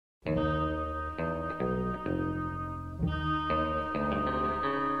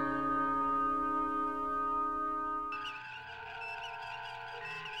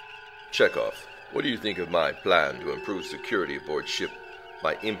Chekhov, what do you think of my plan to improve security aboard ship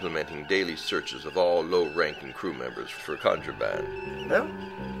by implementing daily searches of all low-ranking crew members for contraband? Well,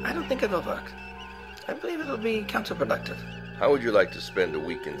 I don't think it'll work. I believe it'll be counterproductive. How would you like to spend a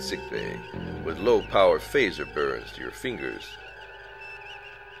week in sickbay with low-power phaser burns to your fingers?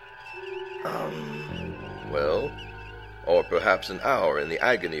 Well, or perhaps an hour in the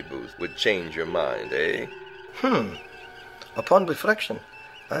agony booth would change your mind, eh? Upon reflection,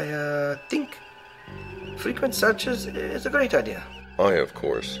 I think frequent searches is a great idea. I, of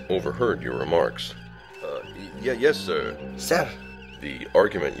course, overheard your remarks. Yes, sir. Sir. The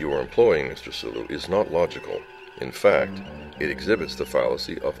argument you are employing, Mr. Sulu, is not logical. In fact, it exhibits the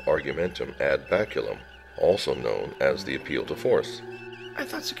fallacy of Argumentum ad Baculum, also known as the appeal to force. I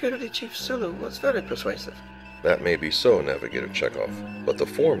thought Security Chief Sulu was very persuasive. That may be so, Navigator Chekhov, but the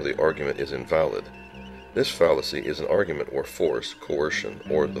form of the argument is invalid. This fallacy is an argument where force, coercion,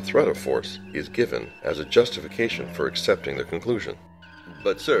 or the threat of force is given as a justification for accepting the conclusion.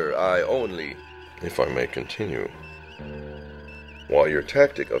 But, sir, I only... If I may continue. While your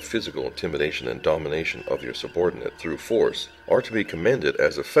tactic of physical intimidation and domination of your subordinate through force are to be commended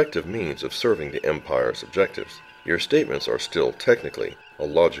as effective means of serving the Empire's objectives, your statements are still technically a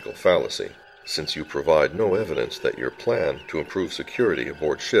logical fallacy, since you provide no evidence that your plan to improve security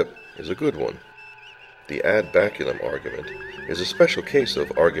aboard ship is a good one. The ad baculum argument is a special case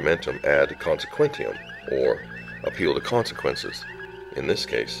of argumentum ad consequentium, or appeal to consequences. In this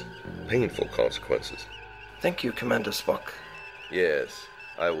case, painful consequences. Thank you, Commander Spock. Yes,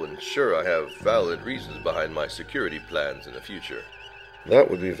 I will ensure I have valid reasons behind my security plans in the future. That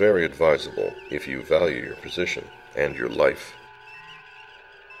would be very advisable if you value your position and your life.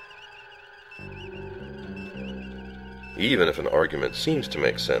 Even if an argument seems to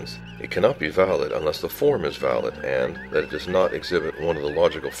make sense, it cannot be valid unless the form is valid and that it does not exhibit one of the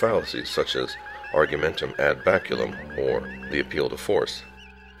logical fallacies such as argumentum ad baculum or the appeal to force.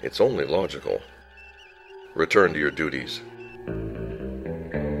 It's only logical. Return to your duties.